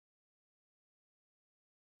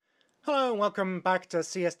Hello and welcome back to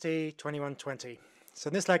CST 2120. So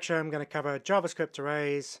in this lecture I'm going to cover JavaScript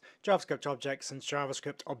arrays, JavaScript objects and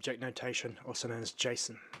JavaScript object notation, also known as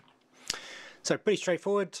JSON. So pretty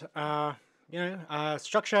straightforward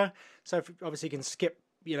structure. So obviously you can skip,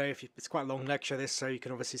 it's quite a long lecture this, so you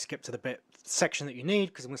can obviously skip to the section that you need,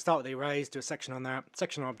 because I'm going to start with the arrays, do a section on that,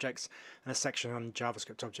 section on objects, and a section on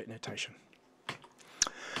JavaScript object notation.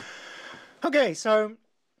 Okay, so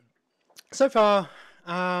far,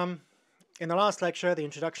 in the last lecture, the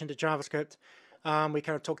introduction to JavaScript, we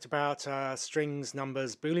kind of talked about strings,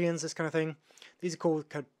 numbers, booleans, this kind of thing. These are called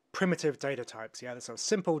primitive data types. Yeah, they're sort of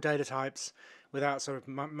simple data types without sort of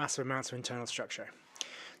massive amounts of internal structure.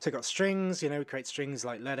 So we've got strings, we create strings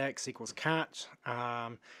like let x equals cat,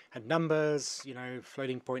 and numbers,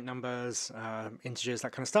 floating point numbers, integers,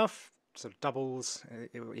 that kind of stuff, sort of doubles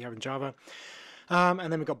you have in Java.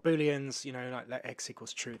 And then we've got booleans, like let x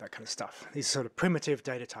equals true, that kind of stuff. These are sort of primitive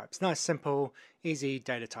data types. Nice, simple, easy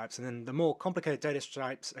data types. And then the more complicated data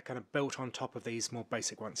types are kind of built on top of these more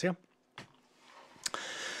basic ones, yeah?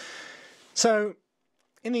 So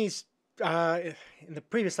in these, in the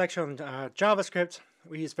previous lecture on JavaScript,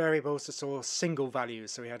 we used variables to store single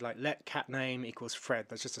values. So we had like let cat name equals Fred.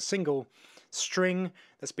 That's just a single string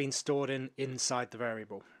that's been stored inside the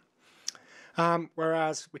variable.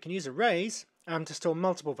 Whereas we can use arrays to store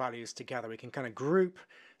multiple values together. We can kind of group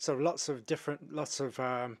sort of lots of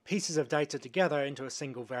pieces of data together into a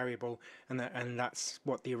single variable, and that's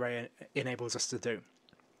what the array enables us to do.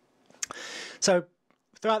 So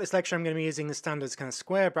throughout this lecture I'm going to be using the standard kind of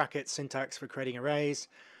square bracket syntax for creating arrays,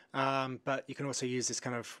 but you can also use this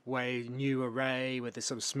kind of new array with this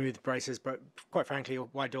sort of smooth braces, but quite frankly,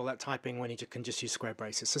 why do all that typing when you can just use square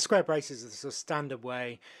braces? So square braces is the sort of standard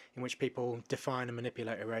way in which people define and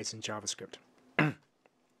manipulate arrays in JavaScript.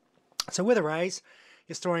 So with arrays,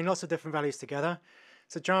 you're storing lots of different values together.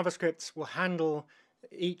 So JavaScript will handle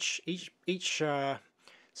each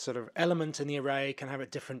sort of element in the array can have a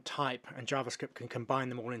different type, and JavaScript can combine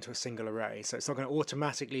them all into a single array. So it's not going to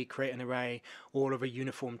automatically create an array all of a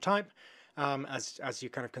uniform type, as you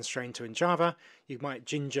kind of constrained to in Java. You might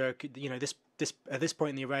ginger, at this point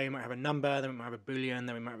in the array, you might have a number, then we might have a boolean,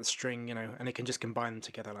 then we might have a string, and it can just combine them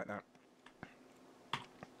together like that.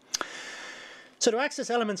 So to access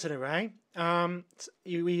elements in an array,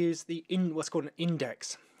 we use what's called an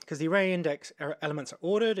index, because the array index elements are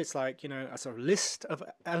ordered. It's like a sort of list of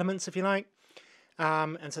elements, if you like,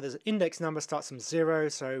 and so there's an index number starts from 0.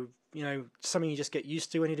 So something you just get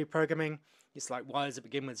used to when you do programming. It's like, why does it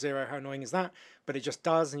begin with 0? How annoying is that? But it just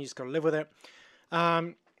does, and you just got to live with it.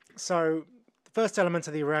 So the first element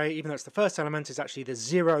of the array, even though it's the first element, is actually the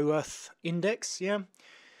 0th index. Yeah.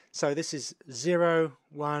 So this is 0,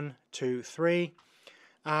 1, 2, 3,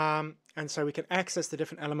 and so we can access the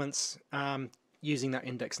different elements using that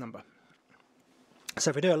index number. So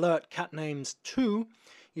if we do alert cat names 2,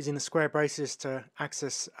 using the square braces to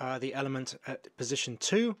access the element at position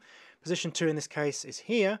 2. Position 2 in this case is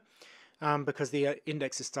here, because the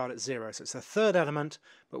indexes start at 0. So it's the third element,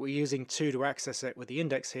 but we're using 2 to access it with the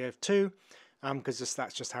index here of 2. Because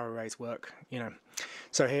that's just how arrays work,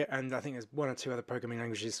 So here, and I think there's one or two other programming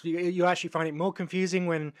languages. You actually find it more confusing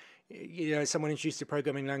when someone introduces a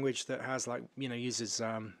programming language that has uses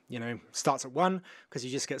starts at 1, because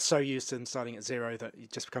you just get so used to them starting at 0 that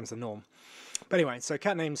it just becomes the norm. But anyway, so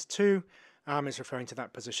cat names 2 is referring to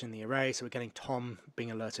that position in the array. So we're getting Tom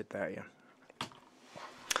being alerted there. Yeah.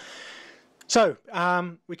 So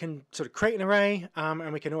we can sort of create an array,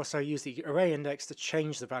 and we can also use the array index to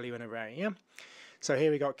change the value in an array. Yeah. So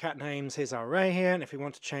here we got cat names. Here's our array here, and if we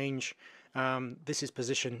want to change, this is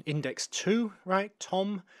position index 2, right?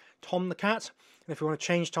 Tom the cat. And if we want to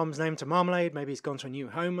change Tom's name to Marmalade, maybe he's gone to a new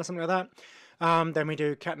home or something like that. Then we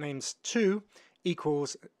do cat names 2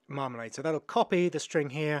 equals Marmalade. So that'll copy the string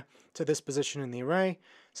here to this position in the array.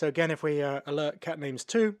 So again, if we alert cat names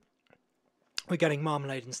 2, we're getting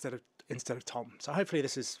Marmalade instead of Tom. So hopefully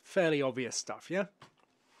this is fairly obvious stuff, yeah?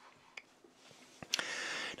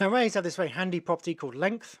 Now arrays have this very handy property called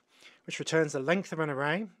length, which returns the length of an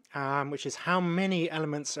array, which is how many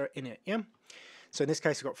elements are in it, yeah? So in this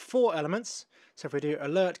case we've got 4 elements. So if we do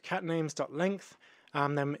alert catnames.length,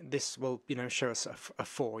 then this will show us a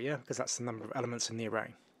 4, yeah? Because that's the number of elements in the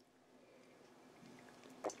array.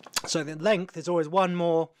 So the length is always one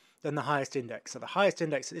more than the highest index. So the highest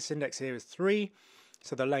index, this index here, is 3.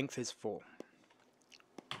 So the length is 4.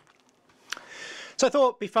 So I thought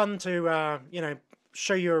it'd be fun to,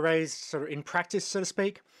 show you arrays sort of in practice, so to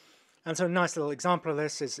speak. And so a nice little example of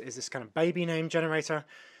this is this kind of baby name generator.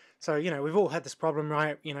 So, you know, we've all had this problem,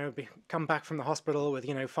 right? You know, come back from the hospital with,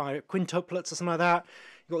 you know, 5 quintuplets or something like that.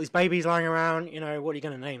 You've got these babies lying around, you know, what are you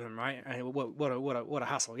going to name them, right? What a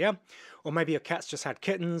hassle, yeah? Or maybe your cat's just had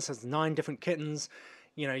kittens, has 9 different kittens.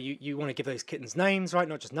 You know, you want to give those kittens names, right?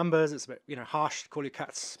 Not just numbers. It's a bit, you know, harsh to call your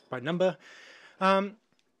cats by number.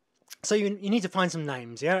 So you need to find some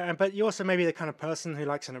names, yeah? But you also may be the kind of person who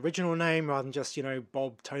likes an original name rather than just, you know,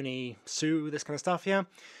 Bob, Tony, Sue, this kind of stuff, yeah?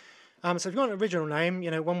 So if you want an original name, you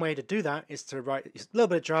know, one way to do that is to write a little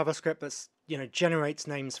bit of JavaScript that's, you know, generates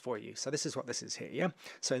names for you. So this is what this is here, yeah?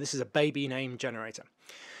 So this is a baby name generator.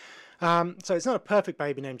 So it's not a perfect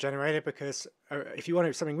baby name generator because if you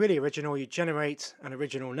want something really original, you generate an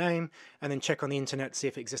original name and then check on the internet to see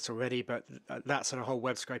if it exists already, but that sort of whole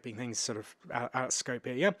web scraping thing's sort of out of scope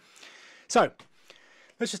here, yeah? So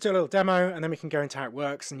let's just do a little demo and then we can go into how it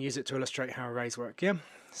works and use it to illustrate how arrays work, yeah?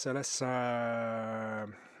 So let's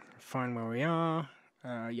find where we are.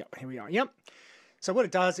 Yep, here we are, yep. So what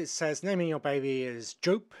it does, it says naming your baby is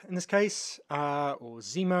Jope in this case, or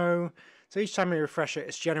Zemo. So each time we refresh it,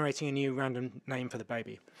 it's generating a new random name for the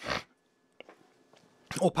baby.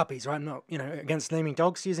 Or puppies, right? I'm not, you know, against naming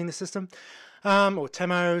dogs using the system. Or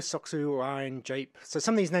Temo, Soxu, Wine, Jape. So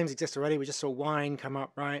some of these names exist already. We just saw Wine come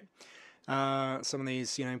up, right? Some of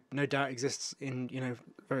these, you know, no doubt exists in, you know,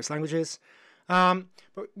 various languages. But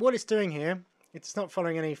what it's doing here, it's not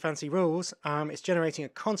following any fancy rules. It's generating a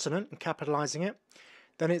consonant and capitalizing it.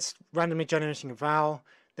 Then it's randomly generating a vowel,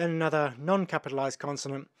 then another non-capitalized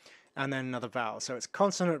consonant, and then another vowel. So it's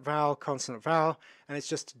consonant, vowel, and it's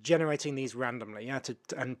just generating these randomly, yeah,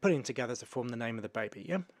 and putting them together to form the name of the baby,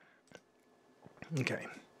 yeah? Okay.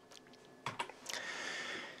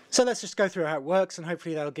 So let's just go through how it works, and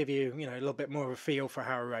hopefully that'll give you, you know, a little bit more of a feel for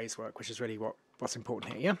how arrays work, which is really what's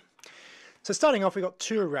important here, yeah? So starting off, we've got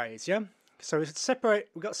 2 arrays, yeah? So we've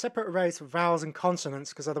got separate arrays for vowels and consonants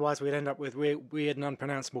because otherwise we'd end up with weird and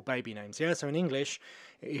unpronounceable baby names. Yeah. So in English,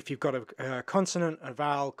 if you've got a consonant, a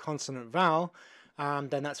vowel, consonant, vowel,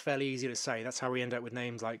 then that's fairly easy to say. That's how we end up with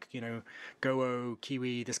names like, you know, Go-O,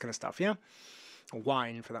 Kiwi, this kind of stuff. Yeah. Or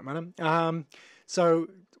wine for that matter. So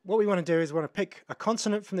what we want to do is we want to pick a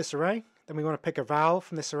consonant from this array. Then we want to pick a vowel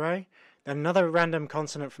from this array. Then another random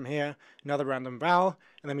consonant from here, another random vowel,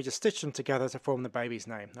 and then we just stitch them together to form the baby's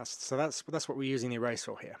name. That's what we're using the arrays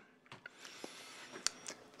for here.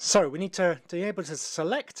 So we need to be able to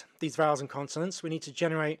select these vowels and consonants. We need to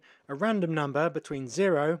generate a random number between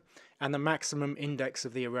 0 and the maximum index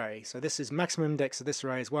of the array. So this is maximum index of this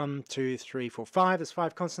array is 1, 2, 3, 4, 5. There's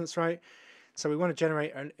 5 consonants, right? So we want to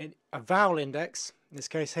generate a vowel index, in this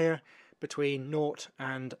case here, between 0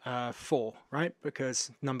 and 4, right?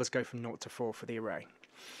 Because numbers go from 0 to 4 for the array.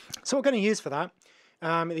 So we're going to use for that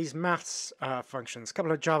these maths functions, a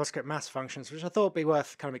couple of JavaScript maths functions, which I thought would be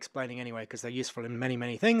worth kind of explaining anyway, because they're useful in many,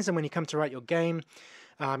 many things. And when you come to write your game,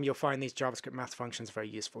 you'll find these JavaScript math functions very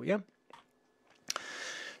useful, yeah?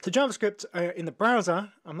 So JavaScript in the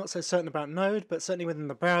browser, I'm not so certain about Node, but certainly within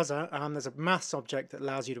the browser, there's a maths object that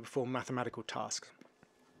allows you to perform mathematical tasks.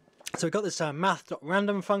 So we've got this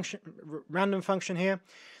math.random function here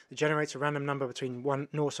that generates a random number between 0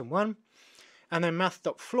 and 1, and then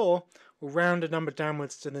math.floor will round a number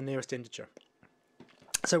downwards to the nearest integer.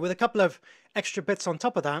 So with a couple of extra bits on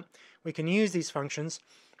top of that, we can use these functions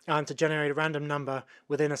to generate a random number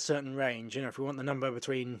within a certain range. You know, if we want the number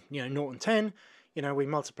between 0 and 10, you know, we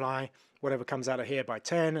multiply whatever comes out of here by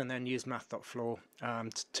 10, and then use math.floor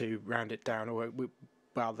to round it down, or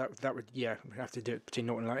well, that would, yeah, we have to do it between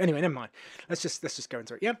 0 and 11. Anyway, never mind. Let's just go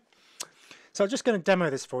into it, yeah? So I'm just going to demo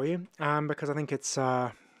this for you because I think it's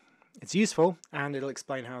useful and it'll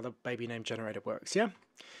explain how the baby name generator works, yeah?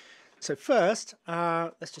 So first,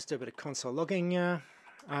 let's just do a bit of console logging, yeah?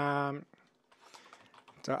 Oh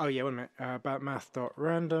yeah, wait a minute, about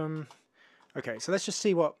math.random. Okay, so let's just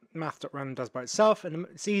see what math.random does by itself, and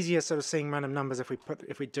it's easier sort of seeing random numbers if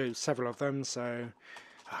we do several of them, so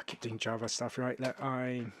I keep doing Java stuff, right? Let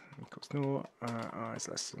I equals 0, I is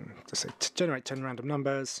less than, just say generate 10 random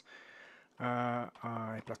numbers,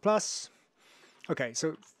 I plus plus. Okay,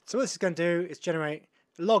 so what this is going to do is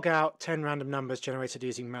log out 10 random numbers generated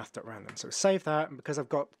using math.random. So save that, and because I've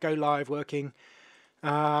got go live working,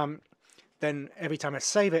 then every time I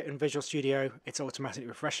save it in Visual Studio, it's automatically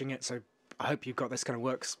refreshing it. So I hope you've got this kind of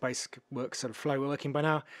workspace sort of flow working by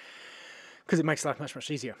now, because it makes life much, much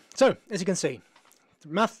easier. So as you can see,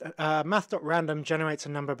 math.random generates a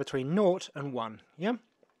number between 0 and 1. Yeah.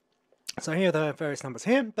 So here are the various numbers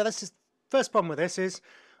here. But that's just first problem with this is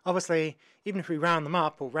obviously even if we round them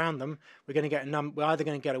up or round them, we're going to get a number. We're either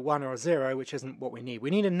going to get a 1 or a 0, which isn't what we need. We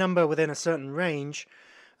need a number within a certain range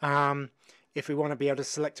if we want to be able to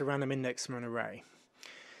select a random index from an array.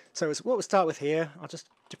 So it's what we'll start with here. I'll just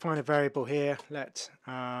define a variable here. Let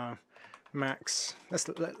max. Let's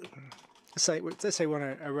say we want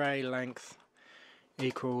an array length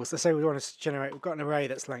equals. Let's say we want to generate. We've got an array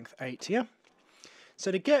that's length 8 here.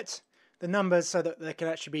 So to get the numbers so that they can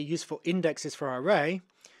actually be useful indexes for our array,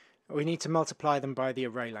 we need to multiply them by the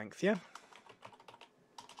array length. Yeah.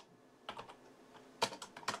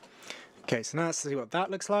 Okay. So now let's see what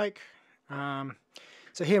that looks like.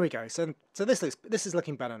 So here we go. So this is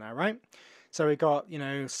looking better now, right? So we got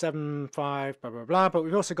 7, 5, blah blah blah. But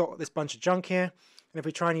we've also got this bunch of junk here, and if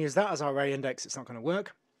we try and use that as our array index, it's not going to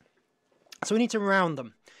work. So we need to round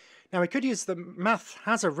them. Now we could use the math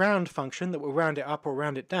has a round function that will round it up or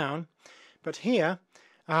round it down, but here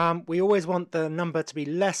we always want the number to be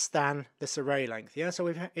less than this array length. Yeah.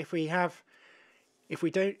 So if we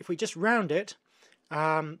just round it.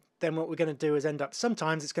 Then what we're going to do is end up,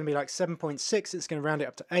 sometimes it's going to be like 7.6, it's going to round it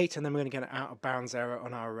up to 8, and then we're going to get an out of bounds error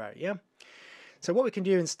on our array, yeah? So what we can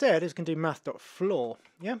do instead is we can do math.floor,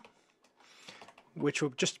 yeah? Which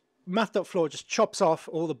will just, math.floor just chops off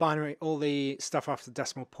all the stuff after the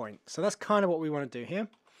decimal point. So that's kind of what we want to do here.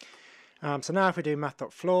 So now if we do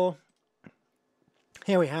math.floor,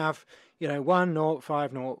 here we have, 1, 0,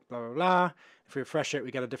 5, 0, blah, blah, blah. If we refresh it,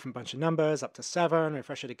 we get a different bunch of numbers, up to 7,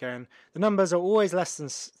 refresh it again. The numbers are always less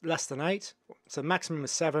than 8, so maximum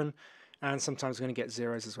is 7, and sometimes we're going to get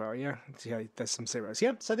zeros as well, yeah? So there's some zeros,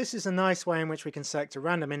 yeah? So this is a nice way in which we can select a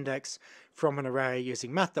random index from an array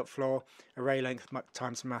using math.floor, array length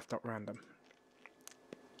times math.random.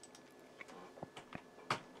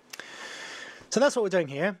 So that's what we're doing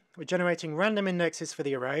here. We're generating random indexes for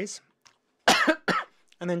the arrays,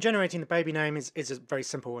 and then generating the baby name is very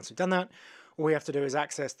simple once we've done that. All we have to do is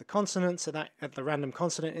access the consonants, so that at the random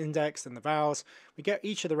consonant index and the vowels, we get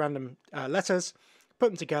each of the random letters, put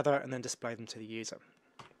them together, and then display them to the user.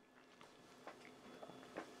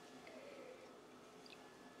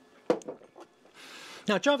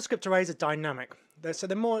 Now, JavaScript arrays are dynamic. So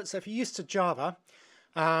if you're used to Java,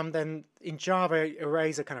 then in Java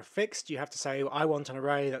arrays are kind of fixed. You have to say, I want an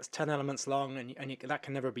array that's 10 elements long, and that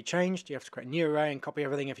can never be changed. You have to create a new array and copy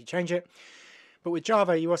everything if you change it. But with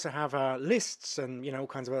Java, you also have lists and all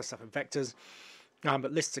kinds of other stuff and vectors.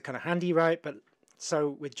 But lists are kind of handy, right?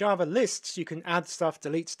 So with Java lists, you can add stuff,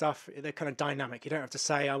 delete stuff. They're kind of dynamic. You don't have to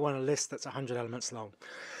say, I want a list that's 100 elements long.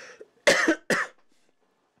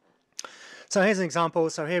 So here's an example.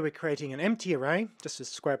 So here we're creating an empty array, just with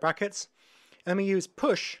square brackets. And we use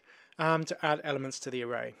push to add elements to the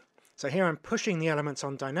array. So here I'm pushing the elements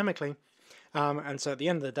on dynamically. And so at the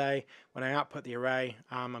end of the day, when I output the array,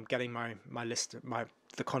 I'm getting my list,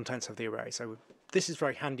 the contents of the array. So this is a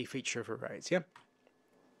very handy feature of arrays, yeah?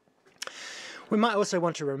 We might also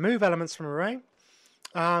want to remove elements from an array.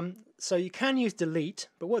 So you can use delete,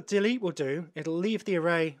 but what delete will do, it'll leave the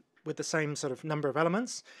array with the same sort of number of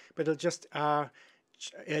elements, but it'll just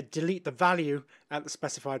delete the value at the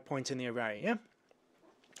specified point in the array, yeah?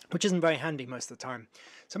 Which isn't very handy most of the time.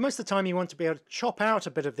 So most of the time you want to be able to chop out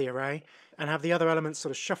a bit of the array and have the other elements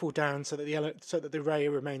sort of shuffled down so that the array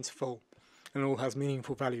remains full and all has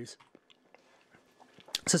meaningful values.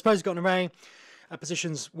 So suppose you've got an array at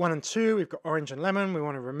positions 1 and 2, we've got orange and lemon, we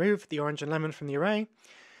want to remove the orange and lemon from the array.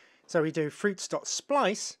 So we do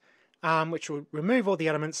fruits.splice, which will remove all the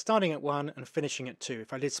elements starting at 1 and finishing at 2.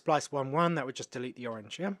 If I did splice 1, 1, that would just delete the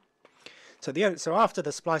orange, yeah? So after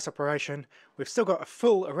the splice operation, we've still got a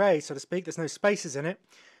full array, so to speak. There's no spaces in it,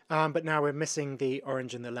 but now we're missing the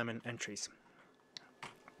orange and the lemon entries.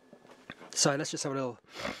 So let's just have a little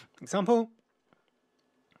example.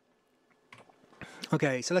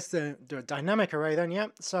 Okay, so let's do a dynamic array then, yeah.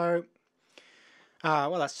 So,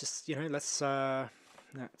 well, that's just,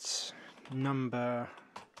 that's number.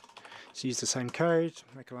 Let's use the same code,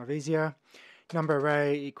 make it life easier. Number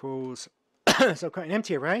array equals, so I've got an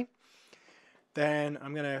empty array. Then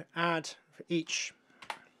I'm going to add for each,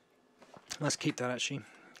 let's keep that actually,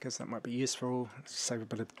 because that might be useful. Let's save a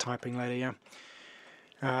bit of typing later,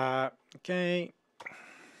 yeah. Okay.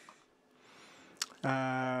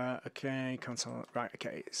 Okay, console, right,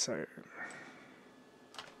 okay, so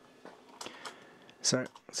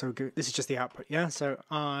good. This is just the output, yeah? So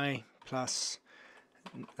I plus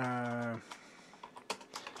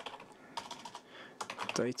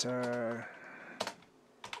data.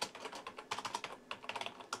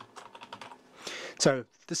 So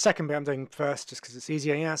the second bit I'm doing first just because it's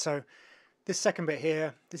easier, yeah? So this second bit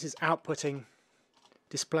here, this is outputting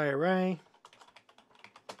display array.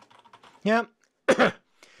 Yeah.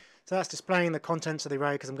 So that's displaying the contents of the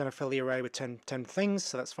array because I'm going to fill the array with 10 things,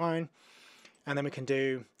 so that's fine. And then we can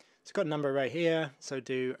do, so we've got a number array here, so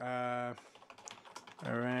do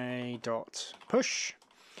array.push.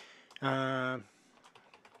 number,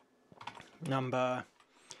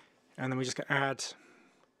 and then we just get add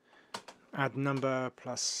number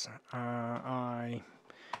plus I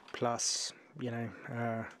plus, you know,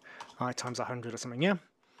 I times 100 or something, yeah?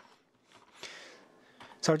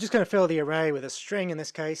 So I'm just going to fill the array with a string in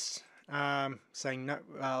this case, saying, no,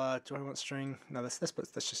 do I want string? No, let's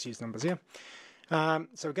just use numbers, yeah?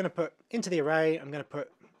 So we're going to put into the array, I'm going to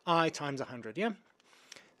put I times 100, yeah?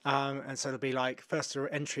 And so it'll be like, first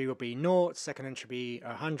entry will be 0, second entry will be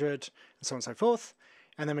 100, and so on and so forth.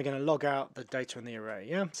 And then we're going to log out the data in the array,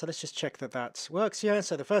 yeah? So let's just check that that works, yeah?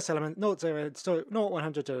 So the first element, 0, 0,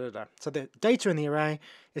 100, da, da, da. So the data in the array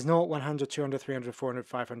is 0, 100, 200, 300, 400,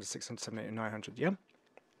 500, 600, 700, 900, yeah?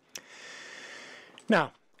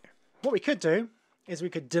 Now, what we could do is we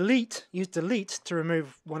could use delete to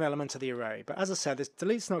remove one element of the array. But as I said, this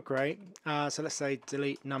delete's not great. So let's say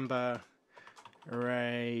delete number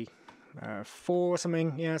array 4 or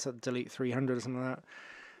something. Yeah, so delete 300 or something like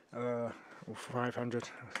that. Or 500.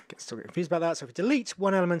 Still get confused about that. So if we delete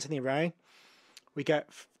one element in the array, we get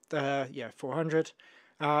 400.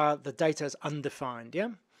 The data is undefined, yeah?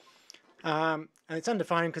 And it's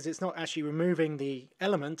undefined because it's not actually removing the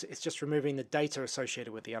element, it's just removing the data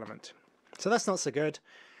associated with the element. So that's not so good.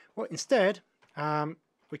 Well, instead,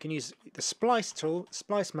 we can use the splice tool,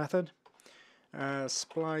 splice method,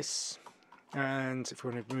 splice, and if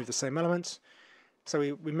we want to remove the same element, so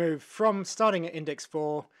we move from starting at index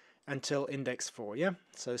 4 until index 4, yeah?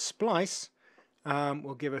 So splice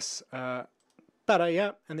will give us better,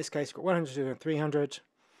 yeah? In this case, we've got 100, 200, 300.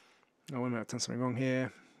 Oh, wait a minute, I've done something wrong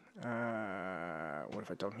here. What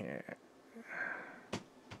have I done here?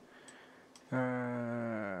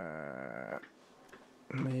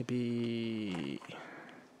 Maybe,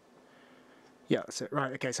 yeah, that's it.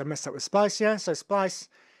 Right, okay, so I messed up with splice, yeah? So splice,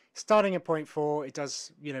 starting at point 4, it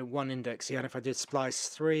does, you know, one index, yeah? And if I did splice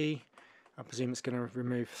 3, I presume it's going to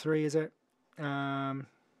remove 3, is it? 300,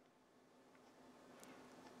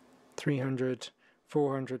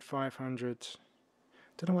 400, 500.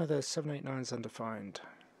 Don't know why the 789 is undefined.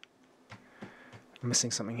 I'm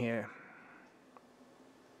missing something here.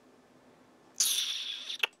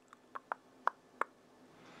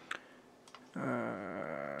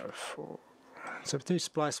 So if we do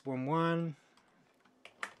splice 1, 1.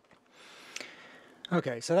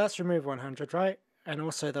 Okay, so that's remove 100, right? And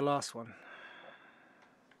also the last one.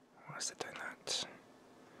 Why is it doing that?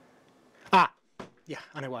 Ah! Yeah,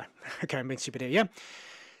 I know why. Okay, I'm being stupid here, yeah?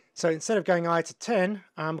 So instead of going I to 10,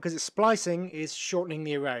 because it's splicing, is shortening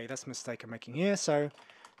the array. That's a mistake I'm making here. So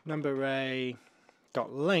number array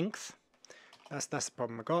dot length. That's the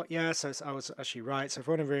problem I got. Yeah, so I was actually right. So if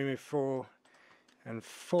I want to remove 4 and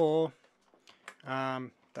 4,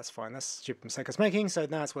 that's fine. That's a stupid mistake I was making. So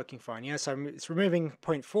now it's working fine. Yeah, so it's removing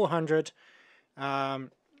point 400,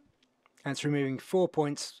 and it's removing 4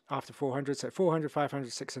 points after 400. So 400,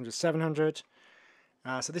 500, 600, 700.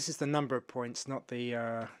 So this is the number of points, not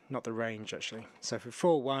the range actually. So for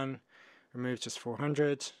 4, 1, remove just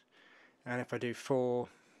 400, and if I do 4,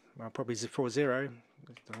 well, probably 4, 0.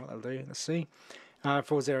 I don't know what that'll do. Let's see.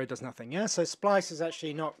 4, 0 does nothing. Yeah. So splice is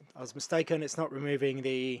actually not. I was mistaken. It's not removing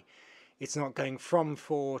the. It's not going from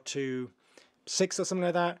 4 to 6 or something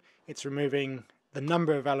like that. It's removing the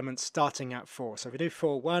number of elements starting at 4. So if we do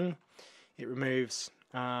 4, 1, it removes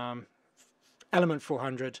element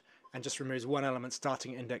 400. And just removes one element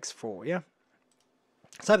starting at index 4, yeah?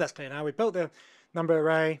 So that's clear now. We built the number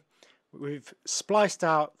array. We've spliced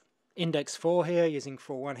out index 4 here using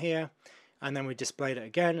 4, 1 here. And then we displayed it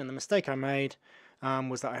again. And the mistake I made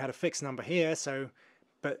was that I had a fixed number here.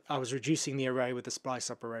 But I was reducing the array with the splice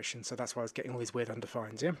operation. So that's why I was getting all these weird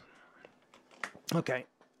undefineds, yeah? Okay.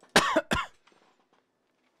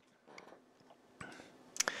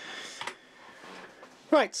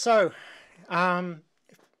 Right, so...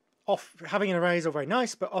 having an array is all very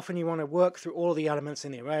nice, but often you want to work through all the elements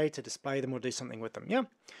in the array to display them or do something with them, yeah?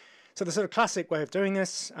 So the sort of classic way of doing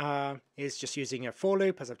this is just using a for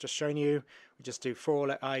loop, as I've just shown you. We just do for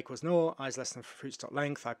let I equals 0, I is less than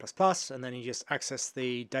fruits.length, I plus, and then you just access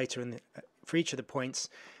the data in for each of the points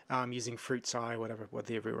using fruits I, whatever what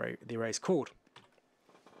the array is called.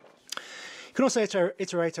 You can also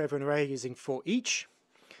iterate over an array using for each.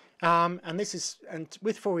 And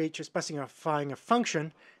with for each, you're specifying a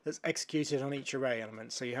function that's executed on each array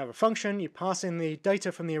element. So you have a function, you pass in the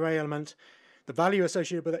data from the array element, the value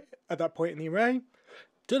associated with it at that point in the array,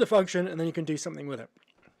 to the function, and then you can do something with it.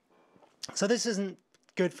 So this isn't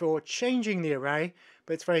good for changing the array,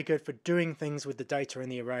 but it's very good for doing things with the data in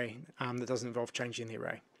the array that doesn't involve changing the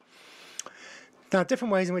array. Now,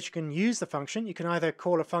 different ways in which you can use the function. You can either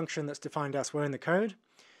call a function that's defined elsewhere in the code,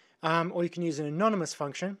 or you can use an anonymous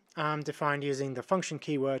function defined using the function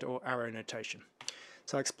keyword or arrow notation.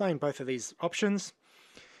 So I'll explain both of these options.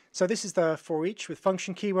 So this is the for each with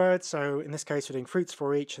function keyword. So in this case, we're doing fruits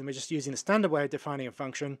for each, and we're just using the standard way of defining a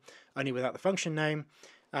function, only without the function name.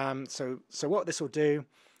 So what this will do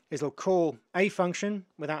is it'll call a function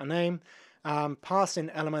without a name, pass in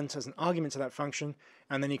element as an argument to that function,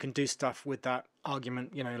 and then you can do stuff with that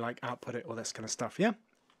argument, you know, like output it or this kind of stuff, yeah?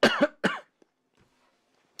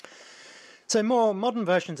 So more modern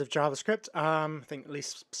versions of JavaScript, I think at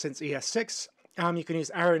least since ES6, you can use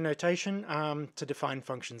arrow notation to define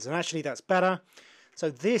functions, and actually that's better. So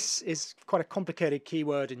this is quite a complicated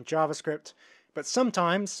keyword in JavaScript, but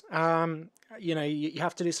sometimes you know, you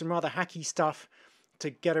have to do some rather hacky stuff to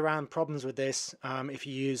get around problems with this if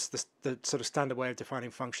you use the sort of standard way of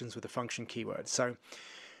defining functions with the function keyword. So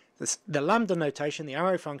the lambda notation, the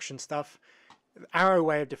arrow function stuff, the arrow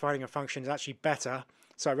way of defining a function is actually better.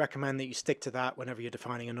 So I recommend that you stick to that whenever you're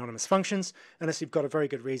defining anonymous functions, unless you've got a very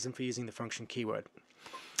good reason for using the function keyword.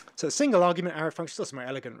 So a single argument arrow function is also more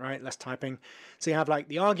elegant, right? Less typing. So you have like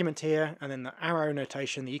the argument here, and then the arrow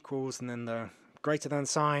notation, the equals, and then the greater than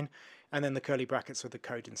sign, and then the curly brackets with the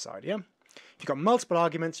code inside, yeah? If you've got multiple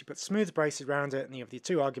arguments, you put smooth braces around it, and you have the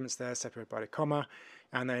two arguments there separated by the comma,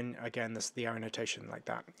 and then again, this the arrow notation like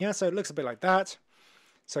that. Yeah, so it looks a bit like that.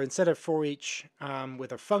 So instead of for each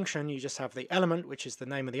with a function, you just have the element, which is the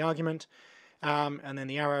name of the argument, and then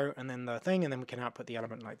the arrow, and then the thing, and then we can output the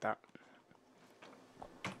element like that.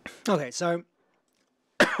 Okay, so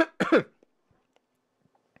I've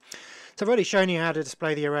already shown you how to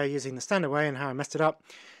display the array using the standard way and how I messed it up.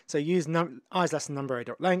 So use I is less than number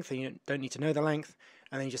array.length, and you don't need to know the length,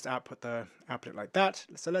 and then you just output it like that.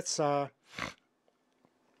 So let's do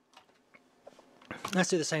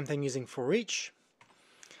the same thing using for each.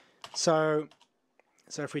 So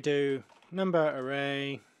if we do number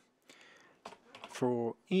array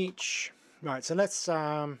for each, right? So let's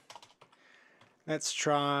try let's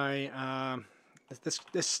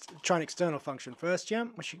try an external function first, yeah,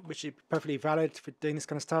 which is perfectly valid for doing this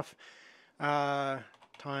kind of stuff.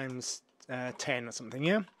 Times 10 or something,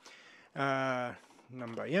 yeah.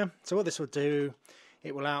 Number, yeah. So what this will do,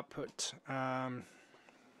 it will output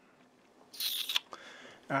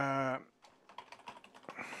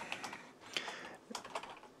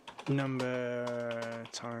number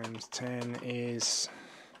times 10 is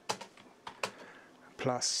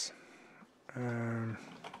plus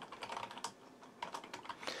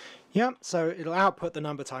yeah, so it'll output the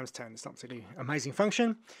number times 10. It's not particularly amazing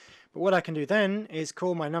function, but what I can do then is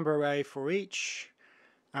call my number array for each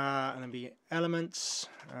and then be elements.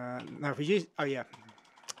 Now if we use, oh yeah,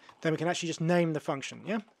 then we can actually just name the function,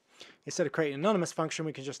 yeah. Instead of creating an anonymous function,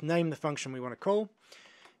 we can just name the function we want to call.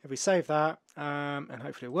 If we save that, and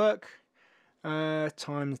hopefully it'll work,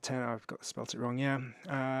 times 10, I've got spelt it wrong, yeah.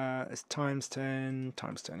 It's times 10,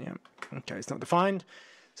 yeah. Okay, it's not defined.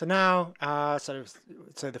 So now, so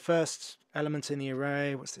the first element in the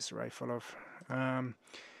array, what's this array full of?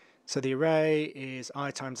 So the array is I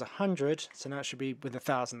times 100, so now it should be with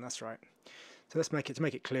 1,000, that's right. So let's make it, to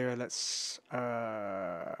make it clearer, let's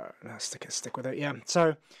stick with it, yeah.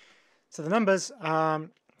 So the numbers,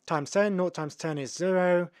 times 10, 0 times 10 is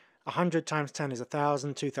 0, 100 times 10 is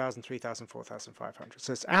 1,000, 2,000, 3,000, 4,500.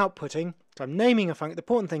 So it's outputting. So I'm naming a function. The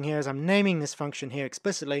important thing here is I'm naming this function here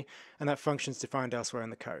explicitly, and that function is defined elsewhere in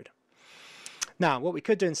the code. Now, what we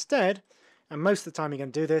could do instead, and most of the time you're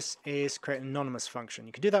going to do this, is create an anonymous function.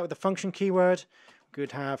 You can do that with the function keyword. We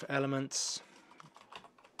could have elements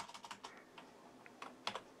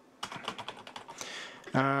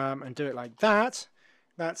and do it like that.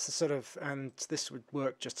 That's the sort of, and this would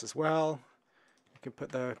work just as well. You could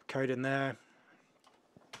put the code in there.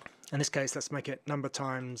 In this case, let's make it number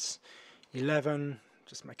times 11,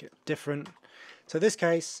 just make it different. So in this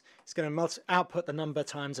case, it's going to output the number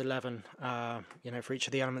times 11, you know, for each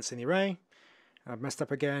of the elements in the array. I've messed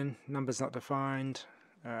up again, number's not defined.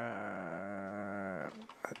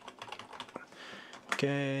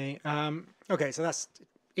 Okay, okay, so that's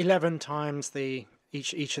 11 times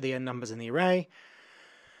each of the n numbers in the array.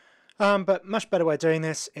 But much better way of doing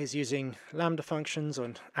this is using lambda functions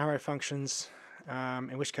or arrow functions,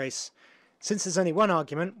 in which case, since there's only one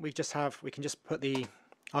argument, we can just put the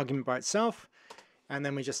argument by itself, and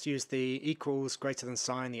then we just use the equals greater than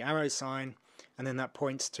sign, the arrow sign, and then that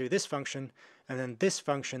points to this function, and then this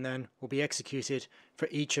function then will be executed for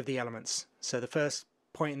each of the elements. So the first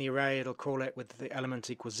point in the array, it'll call it with the element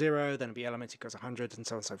equals 0, then it'll be element equals 100, and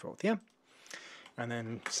so on and so forth, yeah? And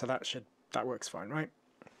then, so that works fine, right?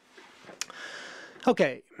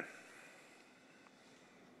 Okay.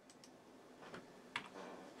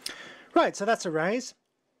 Right, so that's arrays.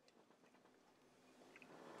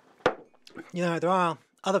 You know, there are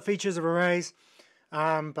other features of arrays, but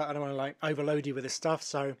I don't want to like overload you with this stuff.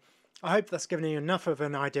 So I hope that's given you enough of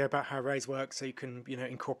an idea about how arrays work, so you can, you know,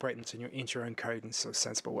 incorporate them into your own code in sort of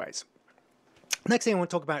sensible ways. Next thing I want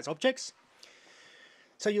to talk about is objects.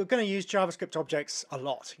 So you're going to use JavaScript objects a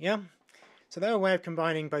lot, yeah? So they're a way of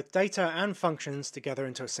combining both data and functions together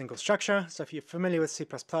into a single structure. So if you're familiar with C++,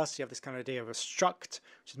 you have this kind of idea of a struct,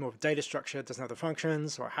 which is more of a data structure, it doesn't have the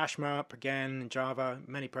functions, or a hash map, again, in Java,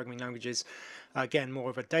 many programming languages, again, more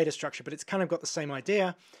of a data structure, but it's kind of got the same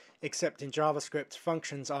idea, except in JavaScript,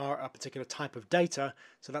 functions are a particular type of data,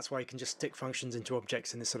 so that's why you can just stick functions into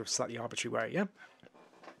objects in this sort of slightly arbitrary way, yeah?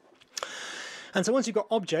 And so once you've got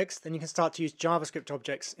objects, then you can start to use JavaScript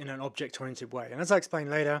objects in an object-oriented way. And as I explain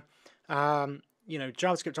later, you know,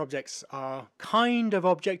 JavaScript objects are kind of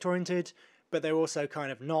object-oriented, but they're also kind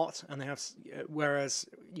of not. And they have, whereas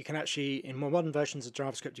you can actually, in more modern versions of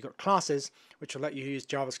JavaScript, you've got classes, which will let you use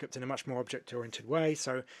JavaScript in a much more object-oriented way.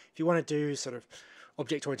 So if you want to do sort of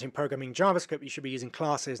object-oriented programming JavaScript, you should be using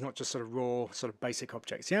classes, not just sort of raw, sort of basic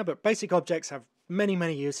objects. Yeah, but basic objects have many,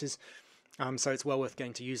 many uses. So it's well worth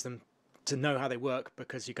getting to use them to know how they work,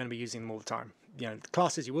 because you're going to be using them all the time. You know, the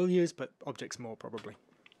classes you will use, but objects more probably.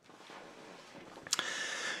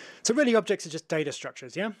 So really objects are just data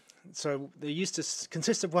structures, yeah? So they used to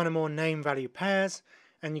consist of one or more name-value pairs,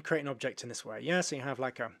 and you create an object in this way, yeah? So you have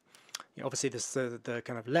like a, you know, obviously there's the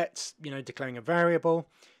kind of let, you know, declaring a variable.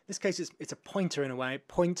 In this case, it's a pointer in a way. It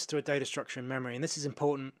points to a data structure in memory, and this is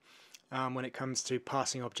important when it comes to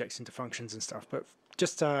passing objects into functions and stuff. But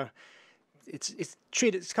just it's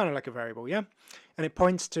treated, it's kind of like a variable, yeah? And it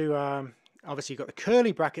points to, obviously you've got the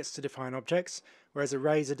curly brackets to define objects, whereas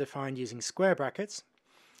arrays are defined using square brackets.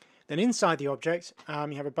 Then inside the object,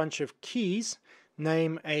 you have a bunch of keys.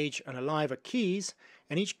 Name, age, and alive are keys,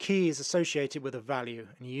 and each key is associated with a value.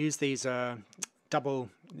 And you use these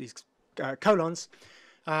colons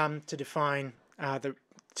to define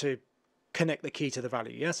to connect the key to the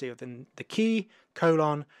value. Yeah, so you have the key,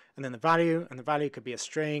 colon, and then the value could be a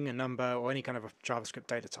string, a number, or any kind of a JavaScript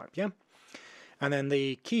data type. Yeah, and then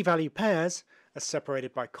the key value pairs are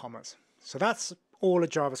separated by commas. So that's all a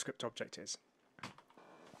JavaScript object is.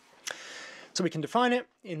 So we can define it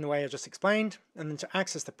in the way I just explained, and then to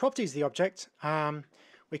access the properties of the object,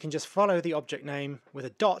 we can just follow the object name with a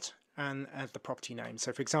dot and add the property name.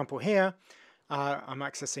 So for example here, I'm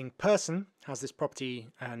accessing person, has this property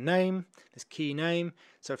name, this key name.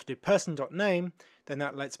 So if I do person.name, then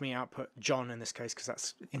that lets me output John in this case, because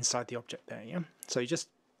that's inside the object there, yeah? So you just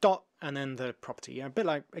dot and then the property, yeah? A bit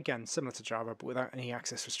like, again, similar to Java, but without any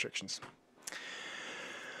access restrictions.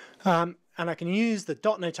 And I can use the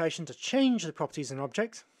dot notation to change the properties in an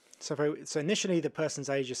object. So initially the person's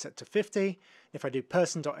age is set to 50. If I do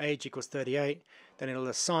person.age equals 38, then it'll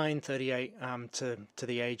assign 38 to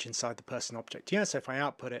the age inside the person object. Yeah, so if I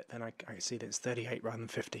output it, then I see that it's 38 rather than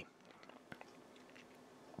 50.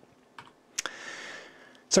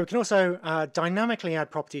 So we can also dynamically add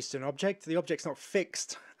properties to an object. The object's not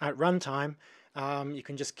fixed at runtime. You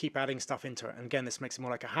can just keep adding stuff into it. And again, this makes it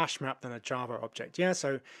more like a hash map than a Java object. Yeah,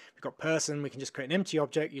 so we've got person, we can just create an empty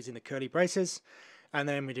object using the curly braces. And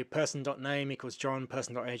then we do person.name equals John,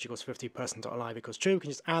 person.age equals 50, person.alive equals true. We can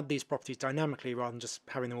just add these properties dynamically rather than just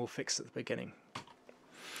having them all fixed at the beginning.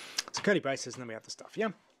 So curly braces, and then we have the stuff,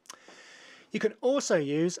 yeah? You can also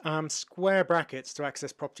use square brackets to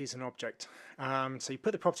access properties in an object. So you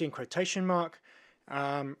put the property in quotation mark,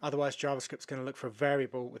 otherwise JavaScript's going to look for a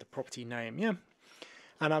variable with a property name, yeah?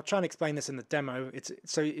 And I'll try and explain this in the demo.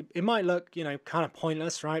 It might look, you know, kind of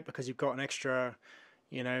pointless, right? Because you've got an extra,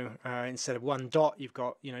 you know, instead of one dot, you've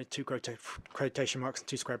got, you know, two quotation marks and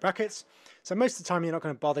two square brackets. So most of the time you're not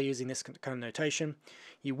going to bother using this kind of notation.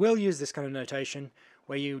 You will use this kind of notation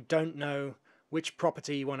where you don't know which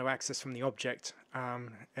property you want to access from the object,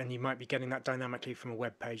 and you might be getting that dynamically from a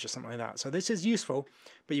web page or something like that. So this is useful,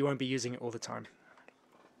 but you won't be using it all the time.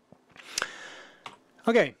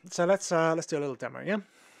 Okay, so let's do a little demo, yeah?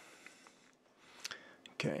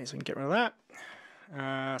 Okay, so we can get rid of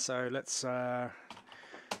that. So let's,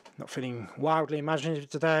 not feeling wildly imaginative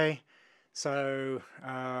today. So,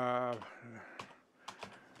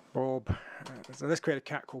 Bob, so let's create a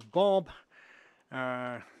cat called Bob.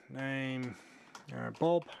 Name,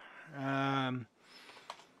 Bob.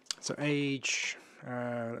 So age,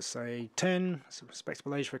 let's say 10, so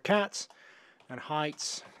respectable age for cats. And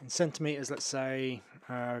height in centimeters, let's say,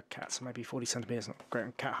 cats maybe 40 centimeters, not great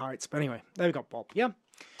on cat heights, but anyway, there we got Bob, yeah?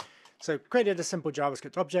 So created a simple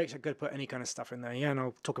JavaScript object. I could put any kind of stuff in there, yeah, and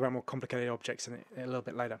I'll talk about more complicated objects in it a little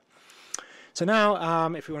bit later. So now,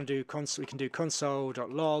 if we want to do console, we can do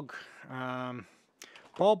console.log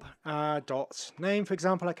Bob dot name, for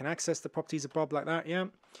example. I can access the properties of Bob like that, yeah.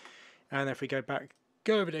 And if we go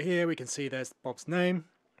over to here, we can see there's Bob's name.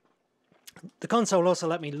 The console will also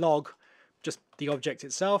let me log just the object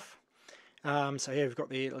itself. So here we've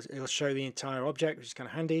got it'll show the entire object, which is kind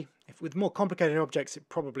of handy. With more complicated objects, it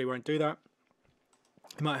probably won't do that.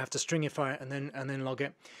 You might have to stringify it and then log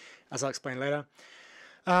it, as I'll explain later.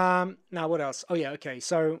 Now what else? Oh yeah, okay.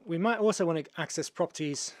 So we might also want to access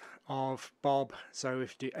properties of Bob. So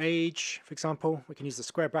if you do age, for example, we can use the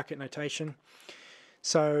square bracket notation.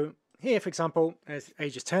 So here, for example, as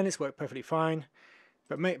age is 10, it's worked perfectly fine.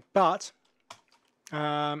 But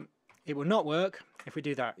it will not work if we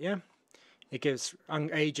do that, yeah? It gives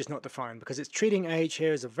age is not defined because it's treating age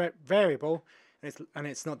here as a variable and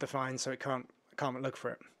it's not defined, so it can't look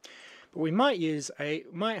for it. But we might use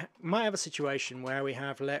might have a situation where we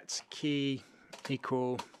have let key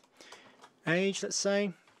equal age, let's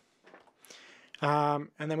say, and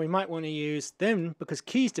then we might want to use because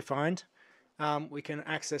key is defined, we can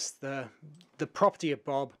access the property of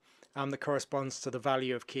Bob that corresponds to the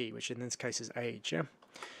value of key, which in this case is age. Yeah.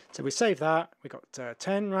 So we save that. We got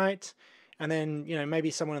 10 right. And then, you know, maybe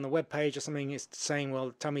someone on the web page or something is saying,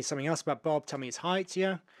 well, tell me something else about Bob, tell me his height,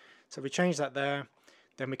 yeah? So if we change that there,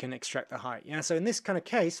 then we can extract the height, yeah? So in this kind of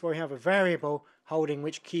case, where we have a variable holding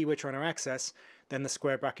which key we're trying to access, then the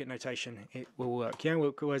square bracket notation, it will work, yeah?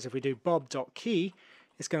 Whereas if we do bob.key,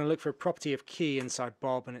 it's going to look for a property of key inside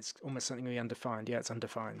Bob, and it's almost something really undefined. Yeah, it's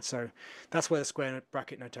undefined. So that's where the square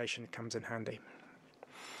bracket notation comes in handy.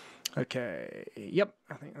 Okay, yep,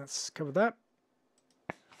 I think that's covered that.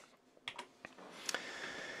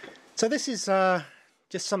 So this is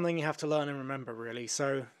just something you have to learn and remember, really.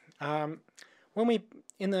 So in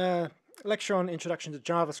the lecture on Introduction to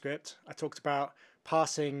JavaScript, I talked about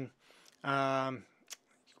passing, when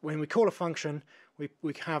we call a function,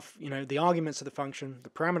 we have, you know, the arguments of the function, the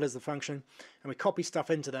parameters of the function, and we copy stuff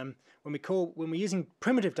into them. When we're using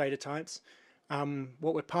primitive data types,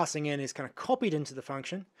 what we're passing in is kind of copied into the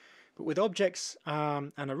function. But with objects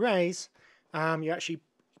and arrays, you're actually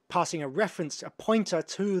passing a reference, a pointer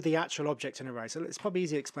to the actual object in an array. So it's probably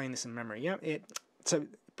easy to explain this in memory. Yeah.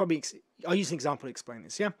 I'll use an example to explain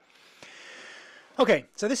this. Yeah. Okay.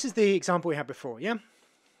 So this is the example we had before. Yeah.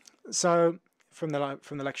 So from the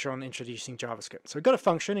lecture on introducing JavaScript. So we've got a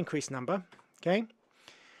function, increase number. Okay.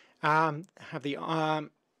 Have the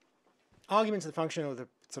argument of the function, or the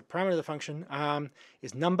parameter of the function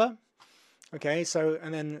is number. Okay. So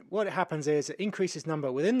and then what happens is it increases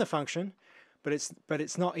number within the function. But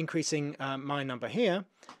it's not increasing my number here,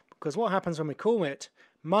 because what happens when we call it,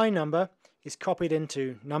 my number is copied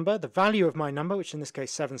into number, the value of my number, which in this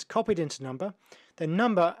case 7 is copied into number. Then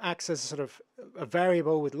number acts as a sort of a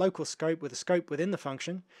variable with local scope, with a scope within the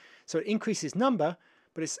function. So it increases number,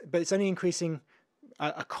 but it's only increasing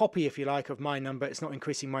a copy, if you like, of my number. It's not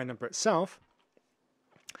increasing my number itself.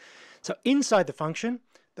 So inside the function,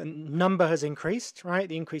 the number has increased, right?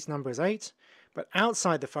 The increased number is 8, but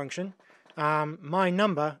outside the function, my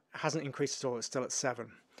number hasn't increased at all. It's still at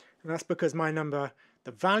 7. And that's because my number,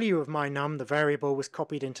 the value of my num, the variable, was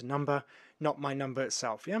copied into number, not my number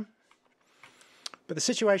itself, yeah? But the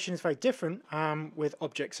situation is very different with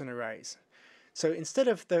objects and arrays. So instead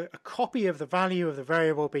of a copy of the value of the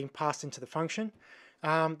variable being passed into the function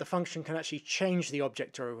can actually change the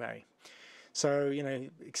object or array. So, you know,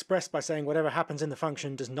 expressed by saying whatever happens in the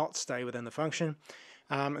function does not stay within the function.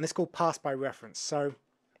 And it's called pass by reference. So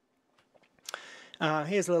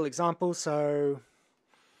here's a little example. So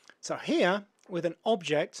here, with an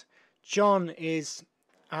object, John is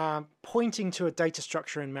pointing to a data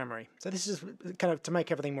structure in memory. So this is kind of to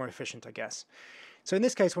make everything more efficient, I guess. So in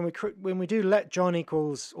this case, when we do let John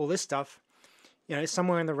equals all this stuff, you know,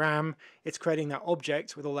 somewhere in the RAM, it's creating that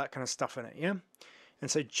object with all that kind of stuff in it, yeah? And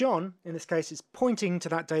so John, in this case, is pointing to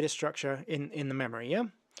that data structure in the memory, yeah?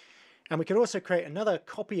 And we could also create another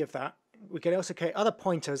copy of that. We could also create other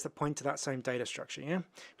pointers that point to that same data structure, yeah?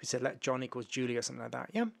 If we said let John equals Julie or something like that,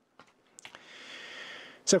 yeah?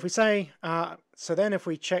 So if we say, so then if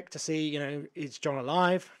we check to see, you know, is John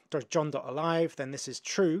alive, does John.alive, then this is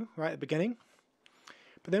true right at the beginning.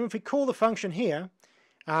 But then if we call the function here,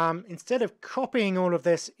 instead of copying all of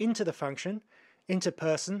this into the function, into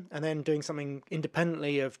person, and then doing something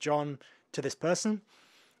independently of John to this person,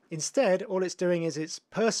 instead all it's doing is its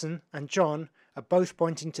person and John are both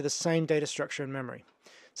pointing to the same data structure in memory.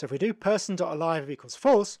 So if we do person.alive equals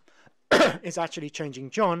false, it's actually changing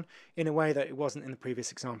John in a way that it wasn't in the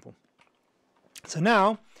previous example. So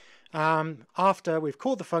now, after we've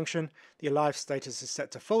called the function, the alive status is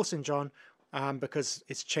set to false in John because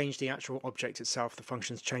it's changed the actual object itself. The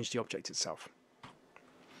function's changed the object itself.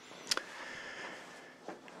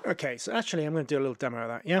 Okay, so actually I'm going to do a little demo of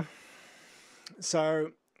that, yeah?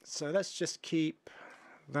 So let's just keep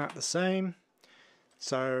that the same.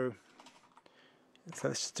 So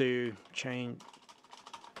let's do change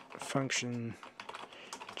function,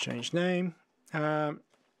 change name.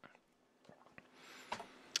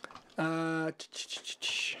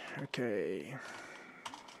 Okay.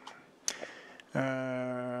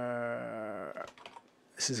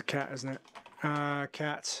 This is a cat, isn't it?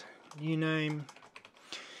 Cat, new name.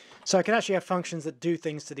 So I can actually have functions that do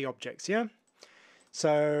things to the objects, yeah?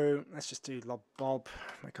 So let's just do log bob,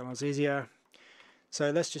 make it a lot easier.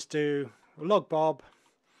 So let's just do log bob,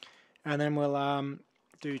 and then we'll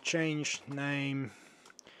do change name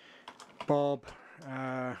Bob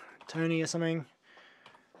Tony or something.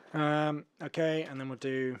 Okay, and then we'll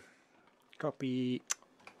do copy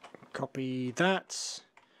that,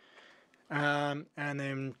 and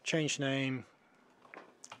then change name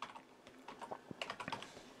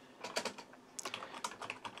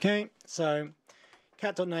okay. So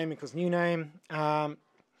cat.name equals new name.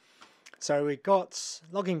 So we got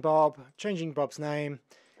logging Bob, changing Bob's name,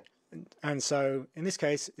 and so in this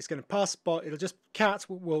case it's going to pass Bob. It'll just cat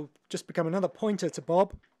will just become another pointer to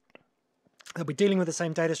Bob. They'll be dealing with the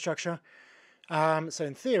same data structure. So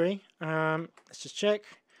in theory, let's just check.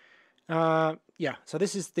 Yeah, so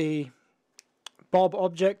this is the Bob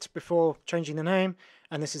object before changing the name,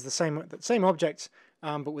 and this is the same object,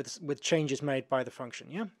 but with changes made by the function.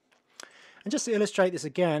 Yeah. And just to illustrate this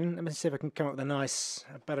again, let me see if I can come up with a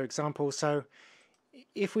better example. So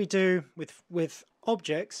if we do with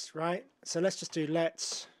objects, right? So let's just do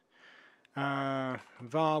let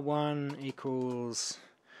var1 equals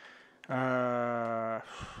 1,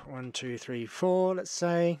 2, 3, 4. Let's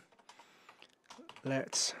say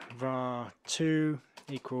let var2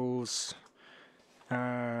 equals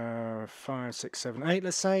 5, 6, 7, 8.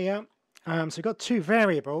 Let's say, yeah. So we've got two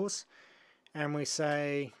variables, and we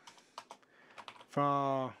say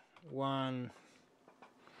var1.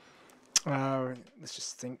 Let's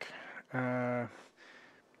just think.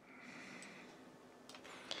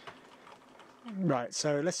 Right.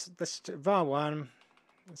 So let's do var1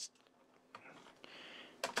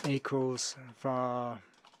 equals var.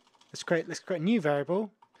 Let's create a new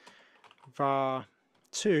variable.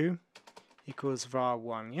 var2 equals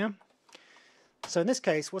var1. Yeah. So in this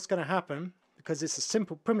case, what's going to happen, because it's a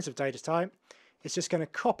simple primitive data type, it's just going to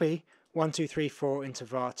copy 1, 2, 3, 4 into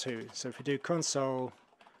var2. So if we do console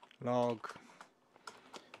log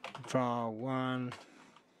var1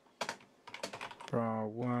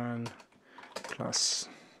 plus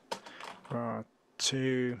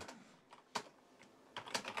var2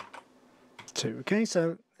 2. Okay,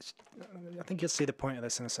 so I think you'll see the point of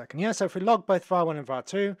this in a second. Yeah, so if we log both var1 and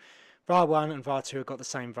var2, var1 and var2 have got the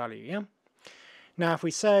same value. Yeah. Now if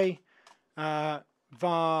we say var2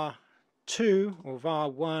 or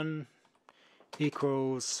var1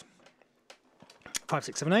 equals 5,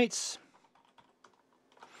 6, 7, 8.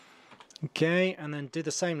 Okay, and then do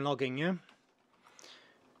the same logging, yeah?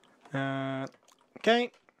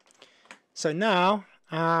 Okay, so now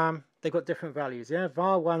they've got different values, yeah?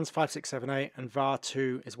 var1's 5, 6, 7, 8, and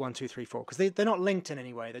var2 is 1, 2, 3, 4, because they're not linked in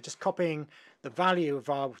any way. They're just copying the value of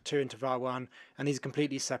var2 into var1, and these are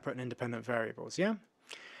completely separate and independent variables, yeah?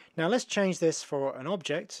 Now let's change this for an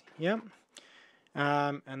object, yeah?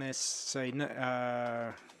 And let's say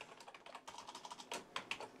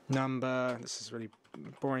number. This is really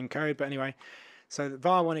boring code, but anyway. So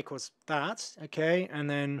var1 equals that, okay, and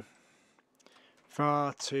then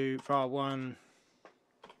var2, var1.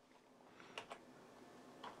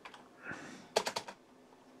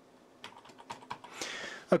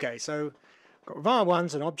 Okay, so got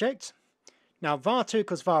var1's an object. Now var2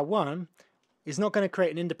 equals var1 is not going to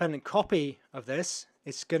create an independent copy of this.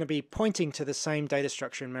 It's going to be pointing to the same data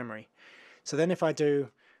structure in memory. So then if I do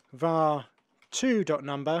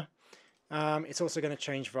var2.number, it's also going to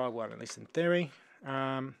change var1, at least in theory.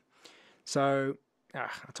 So I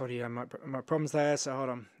told you I might problems there, so hold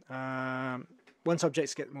on. Once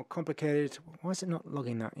objects get more complicated, why is it not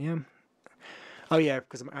logging that? Yeah. Oh yeah,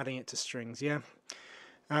 because I'm adding it to strings, yeah.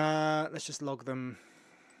 Let's just log them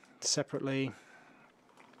separately.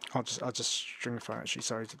 I'll just stringify actually.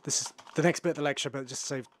 Sorry, this is the next bit of the lecture, but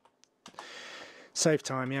just save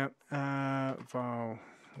time. Yeah.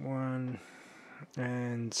 Var1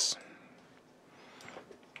 and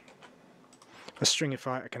a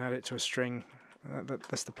stringify. I can add it to a string.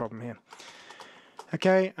 That's the problem here.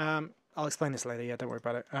 Okay. I'll explain this later. Yeah, don't worry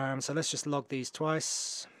about it. So let's just log these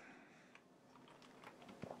twice.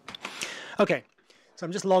 Okay. So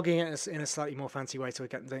I'm just logging it in a slightly more fancy way to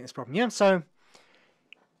get this problem. Yeah.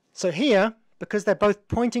 So here, because they're both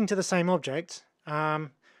pointing to the same object,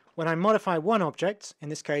 when I modify one object, in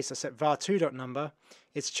this case I set var2.number,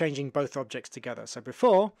 it's changing both objects together. So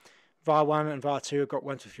before, var1 and var2 have got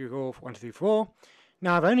 1, 2, 3, 4, 1, 2, 3, 4.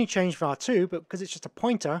 Now I've only changed var2, but because it's just a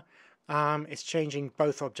pointer, it's changing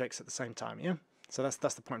both objects at the same time, yeah? So that's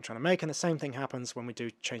the point I'm trying to make, and the same thing happens when we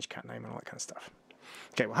do change cat name and all that kind of stuff.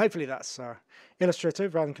 Okay, well hopefully that's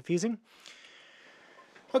illustrative rather than confusing.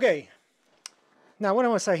 Okay, now what I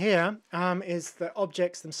want to say here is that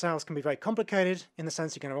objects themselves can be very complicated in the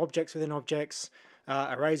sense you can have objects within objects,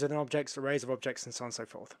 arrays within objects, arrays of objects, and so on and so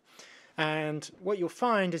forth. And what you'll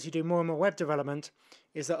find as you do more and more web development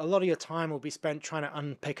is that a lot of your time will be spent trying to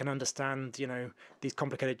unpick and understand, you know, these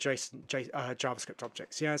complicated JavaScript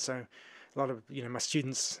objects. Yeah, so a lot of, you know, my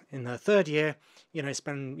students in their third year, you know,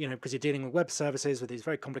 spend, you know, because you're dealing with web services with these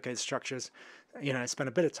very complicated structures, you know, spend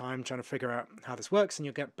a bit of time trying to figure out how this works, and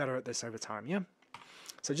you'll get better at this over time. Yeah.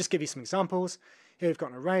 So just give you some examples. Here we've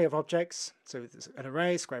got an array of objects. So there's an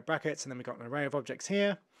array, square brackets, and then we've got an array of objects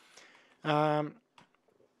here. And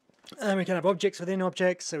we can have objects within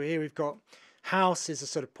objects. So here we've got house is a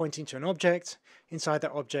sort of pointing to an object. Inside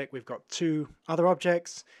that object, we've got 2 other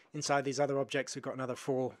objects. Inside these other objects, we've got another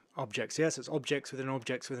 4 objects. Yeah, so it's objects within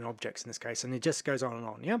objects within objects in this case, and it just goes on and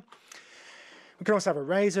on. Yeah. We can also have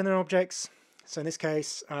arrays within objects. So in this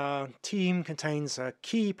case, team contains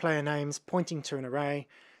key player names pointing to an array.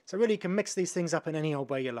 So really, you can mix these things up in any old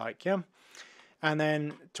way you like. Yeah. And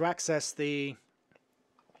then to access the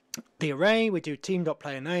array, we do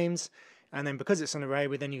team.playernames. And then because it's an array,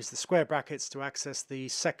 we then use the square brackets to access the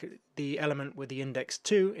element with the index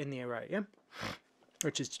 2 in the array, yeah?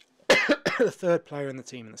 Which is the third player in the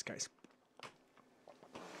team in this case.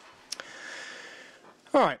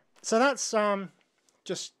 All right, so that's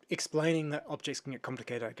just explaining that objects can get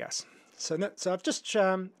complicated, I guess. So I've just,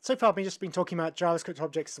 so far I've just been talking about JavaScript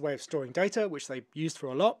objects as a way of storing data, which they used for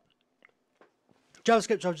a lot.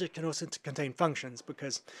 JavaScript object can also contain functions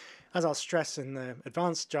because, as I'll stress in the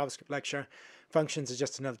advanced JavaScript lecture, functions are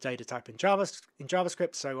just another data type in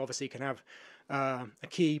JavaScript, so obviously you can have a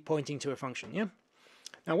key pointing to a function, yeah?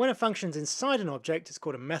 Now when a function's inside an object, it's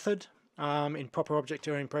called a method, in proper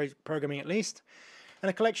object-oriented programming at least, and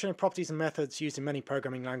a collection of properties and methods used in many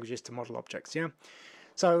programming languages to model objects, yeah?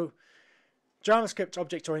 So JavaScript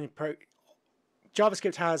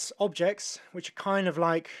JavaScript has objects which are kind of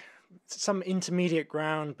like some intermediate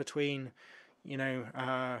ground between, you know,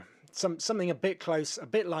 something a bit close, a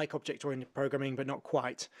bit like object-oriented programming, but not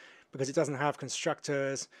quite, because it doesn't have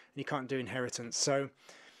constructors and you can't do inheritance. So,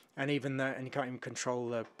 and you can't even control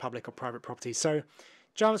the public or private properties. So,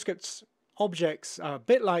 JavaScript's objects are a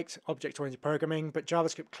bit like object-oriented programming, but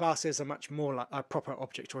JavaScript classes are much more like proper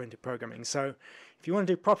object-oriented programming. So, if you want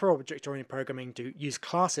to do proper object-oriented programming, use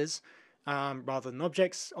classes rather than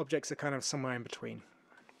objects. Objects are kind of somewhere in between.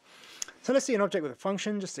 So let's see an object with a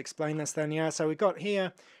function, just to explain this then, yeah. So we've got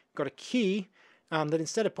here, got a key that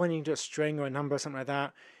instead of pointing to a string or a number or something like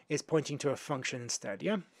that, is pointing to a function instead,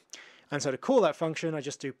 yeah. And so to call that function, I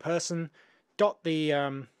just do person dot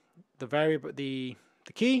the variable, the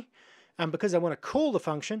key, and because I want to call the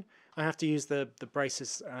function, I have to use the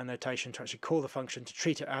braces notation to actually call the function, to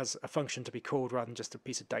treat it as a function to be called rather than just a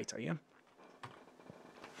piece of data, yeah.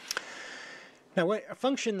 Now, a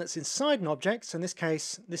function that's inside an object, so in this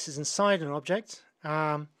case, this is inside an object,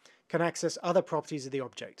 can access other properties of the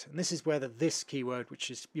object. And this is where the this keyword, which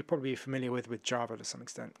is you're probably familiar with Java to some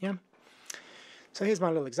extent. Yeah. So here's my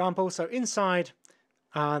little example. So inside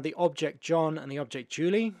the object John and the object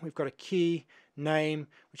Julie, we've got a key name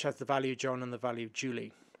which has the value John and the value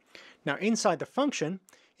Julie. Now, inside the function,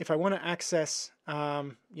 if I want to access,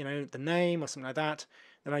 you know, the name or something like that,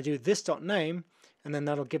 then I do this.name. And then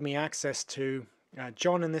that'll give me access to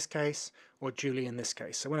John in this case, or Julie in this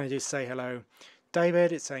case. So when I do say hello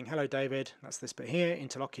David, it's saying hello David, that's this bit here,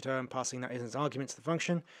 interlocutor, and passing that in as argument to the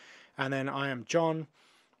function. And then I am John,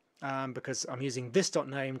 because I'm using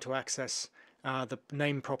this.name to access the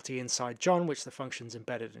name property inside John, which the function's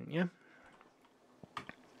embedded in, yeah?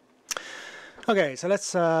 Okay, so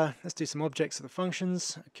let's do some objects of the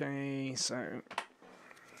functions. Okay,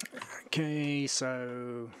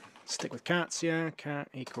 so stick with cats, yeah, cat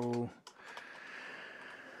equal,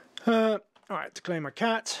 alright, declare my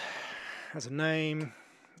cat as a name,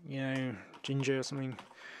 you know, Ginger or something,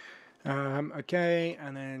 okay,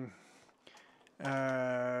 and then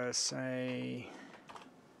say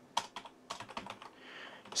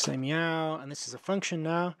meow, and this is a function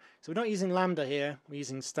now, so we're not using lambda here, we're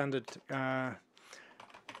using standard,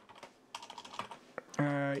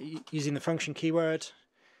 using the function keyword,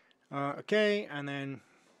 okay, and then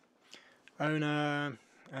owner,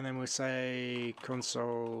 and then we'll say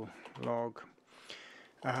console log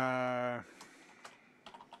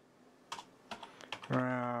for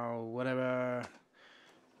our whatever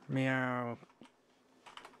meow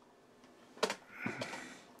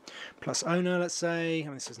plus owner, let's say. I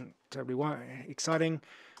mean, this isn't terribly exciting.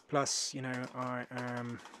 Plus, you know, I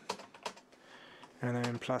am, and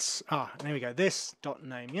then plus, there we go, this dot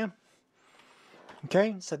name, yeah?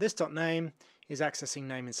 Okay, so this dot name is accessing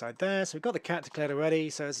name inside there. So we've got the cat declared already.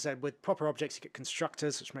 So as I said, with proper objects, you get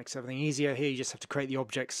constructors, which makes everything easier. Here, you just have to create the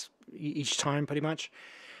objects each time, pretty much.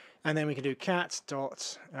 And then we can do cat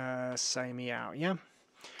dot say meow, yeah?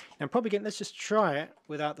 And probably let's just try it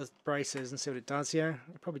without the braces and see what it does here.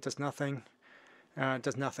 It probably does nothing. It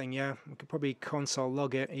does nothing, yeah. We could probably console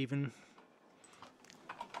log it even.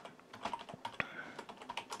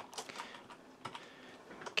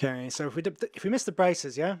 Okay, so if we miss the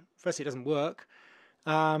braces, yeah, firstly it doesn't work,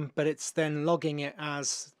 but it's then logging it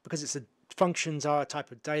as, because it's functions are a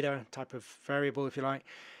type of data, type of variable, if you like,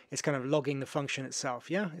 it's kind of logging the function itself,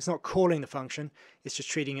 yeah? It's not calling the function, it's just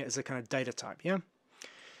treating it as a kind of data type, yeah?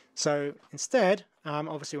 So instead,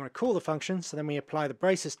 obviously we want to call the function, so then we apply the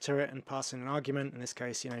braces to it and pass in an argument, in this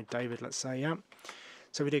case, you know, David, let's say, yeah?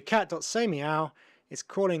 So we do cat.sayMeow, it's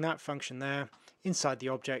calling that function there inside the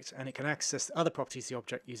object, and it can access other properties of the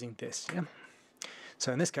object using this, yeah?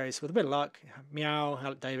 So in this case, with a bit of luck, meow,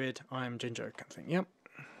 hello David, I am Ginger, kind of thing, yeah?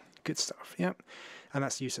 Good stuff, yeah? And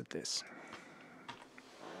that's the use of this.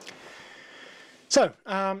 So,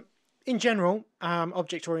 in general,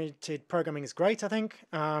 object-oriented programming is great, I think.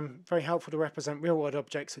 Very helpful to represent real-world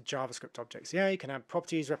objects with JavaScript objects. Yeah, you can have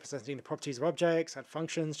properties representing the properties of objects, add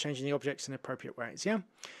functions, changing the objects in appropriate ways, yeah?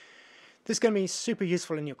 This is going to be super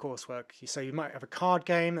useful in your coursework. So you might have a card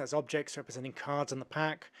game that has objects representing cards on the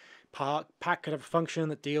pack. Pack could have a function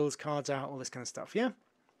that deals cards out, all this kind of stuff, yeah?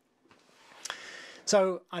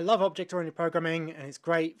 So I love object-oriented programming, and it's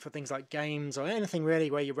great for things like games or anything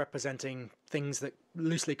really where you're representing things that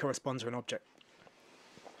loosely correspond to an object.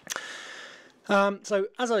 So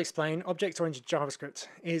as I explained, object-oriented JavaScript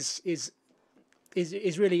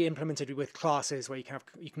is really implemented with classes, where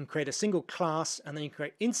you can create a single class and then you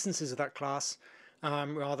create instances of that class,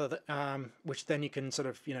 which then you can sort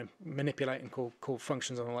of manipulate and call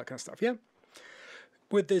functions and all that kind of stuff. Yeah.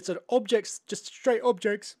 With the sort of objects, just straight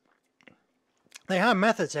objects, they have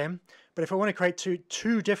methods in, but if I want to create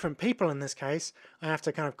two different people in this case, I have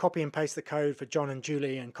to kind of copy and paste the code for John and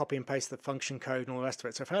Julie and copy and paste the function code and all the rest of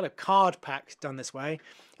it. So if I had a card pack done this way,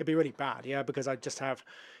 it'd be really bad, yeah, because I'd just have,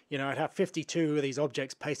 I'd have 52 of these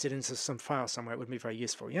objects pasted into some file somewhere. It wouldn't be very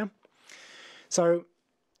useful, yeah? So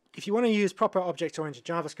if you want to use proper object-oriented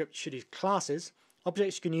JavaScript, you should use classes.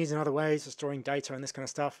 Objects you can use in other ways for storing data and this kind of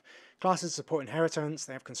stuff. Classes support inheritance,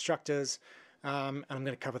 they have constructors, and I'm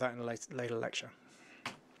going to cover that in a later lecture.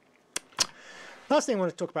 Last thing I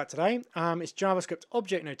want to talk about today is JavaScript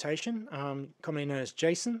object notation, commonly known as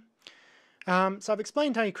JSON. So I've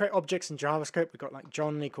explained how you create objects in JavaScript. We've got like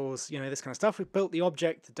John equals, this kind of stuff. We've built the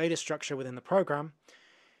object, the data structure within the program.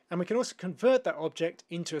 And we can also convert that object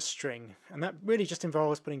into a string. And that really just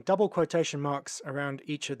involves putting double quotation marks around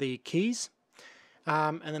each of the keys.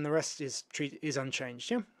 And then the rest is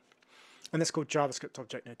unchanged, yeah? And that's called JavaScript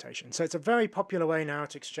object notation. So it's a very popular way now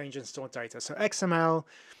to exchange and store data. So XML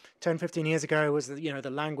 10, 15 years ago was the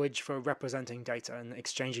language for representing data and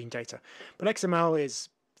exchanging data. But XML is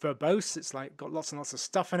verbose. It's like got lots and lots of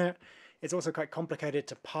stuff in it. It's also quite complicated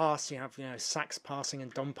to parse. You have sax parsing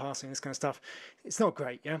and DOM parsing, this kind of stuff. It's not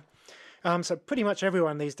great, yeah. So pretty much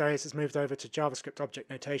everyone these days has moved over to JavaScript object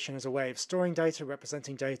notation as a way of storing data,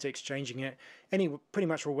 representing data, exchanging it. Pretty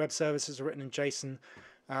much all web services are written in JSON,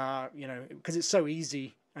 because it's so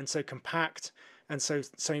easy and so compact and so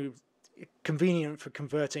convenient for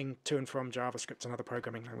converting to and from JavaScript and other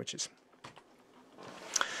programming languages.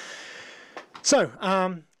 So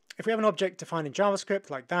if we have an object defined in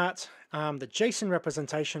JavaScript like that, the JSON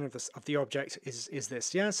representation of the object is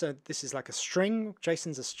this, yeah? So this is like a string.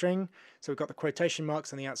 JSON's a string. So we've got the quotation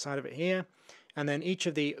marks on the outside of it here. And then each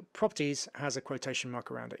of the properties has a quotation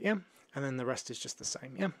mark around it, yeah? And then the rest is just the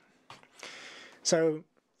same, yeah? So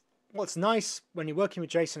what's nice when you're working with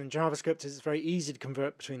JSON and JavaScript is it's very easy to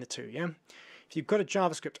convert between the two, yeah? If you've got a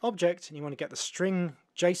JavaScript object and you want to get the string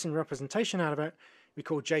JSON representation out of it, we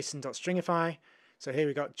call JSON.stringify. So here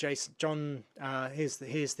we got John, here's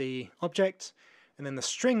the object, and then the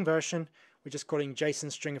string version, we're just calling JSON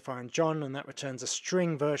stringify on John, and that returns a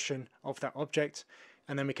string version of that object.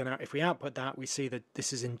 And then we can, if we output that, we see that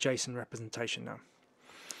this is in JSON representation now.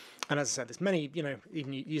 And as I said, there's many,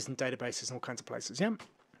 even used in databases and all kinds of places, yeah?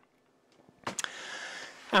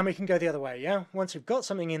 And we can go the other way, yeah? Once we've got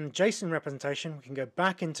something in JSON representation, we can go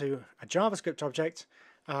back into a JavaScript object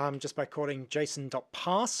just by calling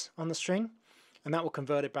JSON.parse on the string. and that will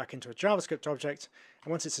convert it back into a JavaScript object.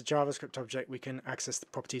 And once it's a JavaScript object, we can access the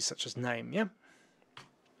properties such as name. Yeah.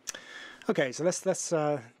 Okay, so let's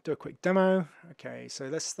do a quick demo. Okay, so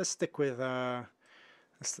let's stick with okay,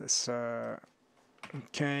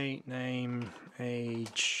 name,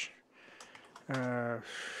 age,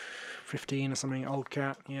 15 or something, old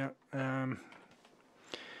cat. Yeah.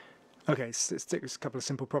 Okay, so let's stick with a couple of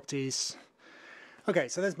simple properties. Okay,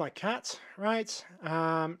 so there's my cat, right?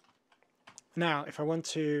 Now, if I want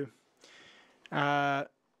to,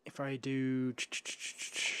 if I do,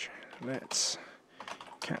 let's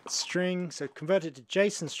cat string, so converted to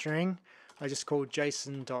JSON string, I just call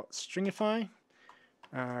JSON.stringify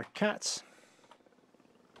cat,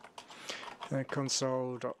 then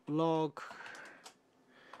console.log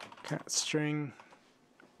cat string.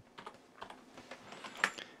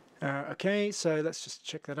 Okay, so let's just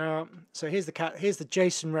check that out. So here's the cat. Here's the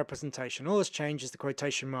JSON representation. All that's changed is the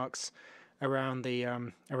quotation marks around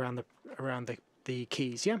the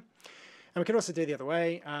keys. Yeah, and we can also do the other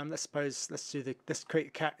way. Let's create the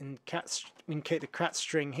cat in create the cat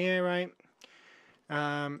string here, right?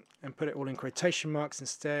 And put it all in quotation marks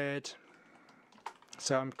instead.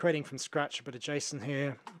 So I'm creating from scratch a bit of JSON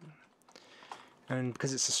here, and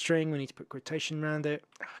because it's a string, we need to put quotation around it.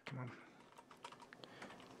 Come on.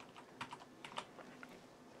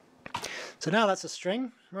 So now that's a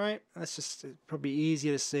string, right? That's just probably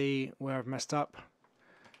easier to see where I've messed up.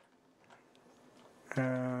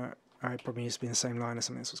 I probably used to be in the same line or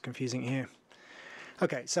something. That's what's confusing here.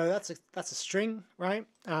 Okay, so that's a string, right?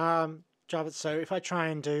 Java. So if I try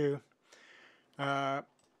and do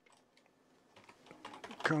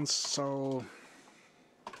console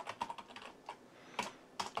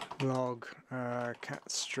log cat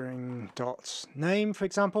string dot name, for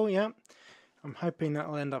example, yeah. I'm hoping that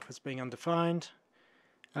will end up as being undefined.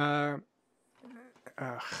 Right.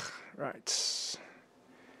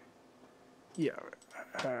 Yeah.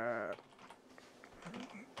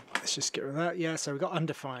 Let's just get rid of that. Yeah, so we've got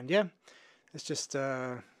undefined, yeah? Let's just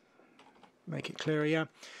make it clearer, yeah?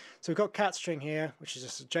 So we've got cat string here, which is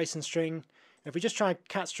just a JSON string. If we just try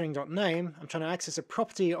cat string.name, I'm trying to access a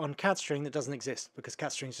property on cat string that doesn't exist because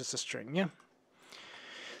cat string is just a string, yeah?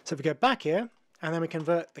 So if we go back here, and then we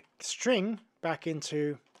convert the string back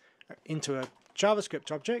into a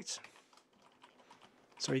JavaScript object.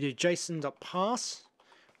 So we do JSON.parse,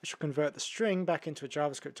 which will convert the string back into a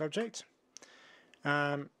JavaScript object.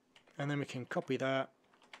 And then we can copy that.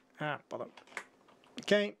 Bother.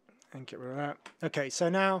 Okay, and get rid of that. Okay, so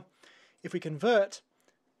now if we convert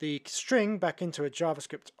the string back into a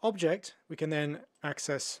JavaScript object, we can then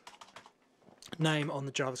access name on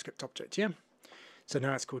the JavaScript object, yeah? So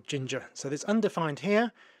now it's called Ginger. So it's undefined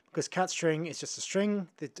here because cat string is just a string.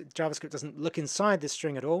 The JavaScript doesn't look inside this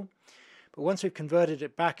string at all. But once we've converted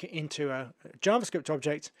it back into a JavaScript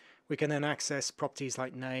object, we can then access properties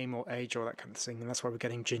like name or age or that kind of thing. And that's why we're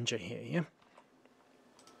getting Ginger here, yeah?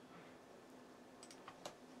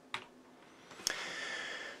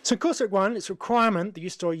 So in coursework 1, it's a requirement that you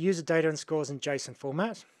store user data and scores in JSON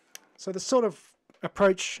format. So the sort of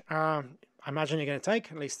approach I imagine you're going to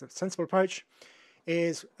take, at least the sensible approach,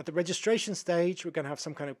 is at the registration stage, we're going to have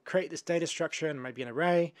some kind of create this data structure and maybe an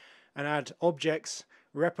array and add objects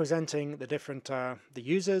representing the different the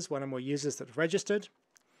users, one or more users that have registered.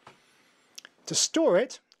 To store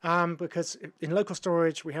it, because in local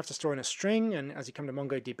storage we have to store in a string, and as you come to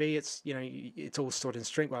MongoDB, it's it's all stored in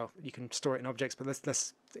string. Well, you can store it in objects, but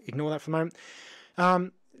let's ignore that for a moment.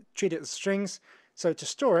 Treat it as strings. So to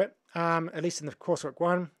store it, at least in the coursework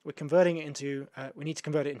 1, we're converting it into, we need to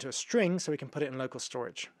convert it into a string so we can put it in local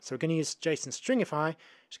storage. So we're going to use JSON stringify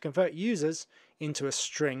to convert users into a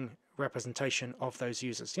string representation of those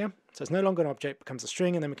users. Yeah, so it's no longer an object, becomes a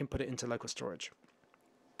string, and then we can put it into local storage.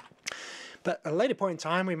 But at a later point in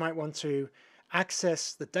time, we might want to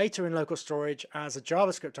access the data in local storage as a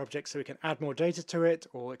JavaScript object so we can add more data to it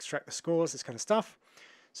or extract the scores, this kind of stuff.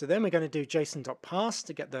 So then we're going to do JSON.parse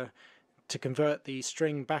to get to convert the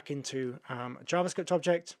string back into a JavaScript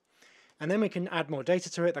object, and then we can add more data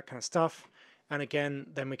to it, that kind of stuff, and again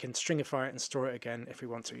then we can stringify it and store it again if we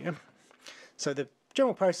want to. Yeah. So the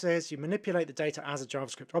general process is you manipulate the data as a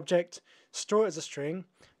JavaScript object, store it as a string,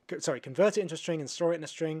 convert it into a string and store it in a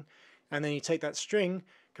string, and then you take that string,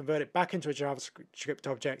 convert it back into a JavaScript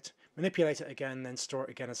object, manipulate it again, then store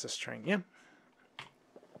it again as a string. Yeah.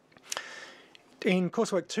 In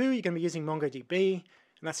coursework 2, you're going to be using MongoDB,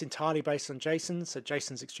 and that's entirely based on JSON. So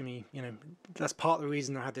JSON's extremely, that's part of the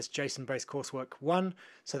reason I had this JSON-based coursework 1,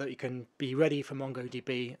 so that you can be ready for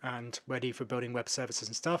MongoDB and ready for building web services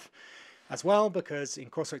and stuff as well, because in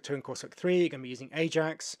coursework 2 and coursework 3, you're going to be using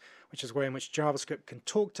Ajax, which is a way in which JavaScript can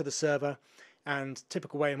talk to the server And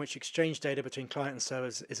typical way in which you exchange data between client and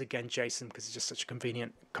servers is again JSON, because it's just such a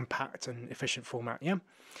convenient, compact and efficient format. Yeah.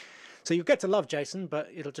 So you'll get to love JSON, but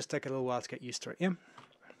it'll just take a little while to get used to it. Yeah.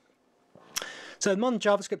 So modern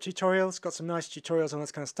JavaScript tutorials, got some nice tutorials on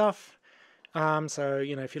this kind of stuff. So,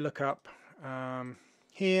 you know, if you look up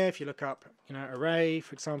here, if you look up, you know, array,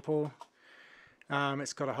 for example,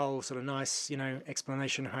 it's got a whole sort of nice, you know,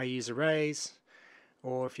 explanation of how you use arrays.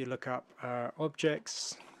 Or if you look up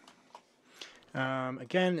objects,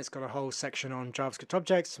 again, it's got a whole section on JavaScript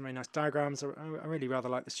objects, some very nice diagrams. I really rather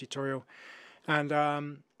like this tutorial. And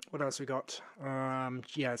what else we got?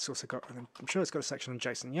 Yeah, it's also got, I'm sure it's got a section on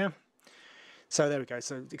JSON, yeah? So there we go,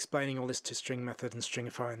 so explaining all this to string method and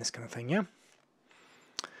stringify and this kind of thing, yeah?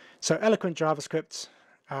 So eloquent JavaScript,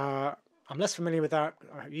 I'm less familiar with that,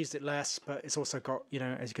 I've used it less, but it's also got, you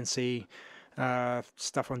know, as you can see,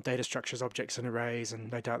 stuff on data structures, objects and arrays, and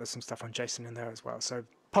no doubt there's some stuff on JSON in there as well. So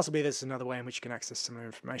possibly there's another way in which you can access similar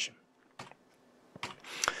information.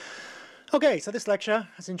 Okay, so this lecture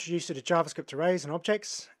has introduced you to JavaScript arrays and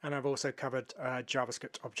objects, and I've also covered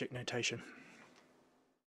JavaScript object notation.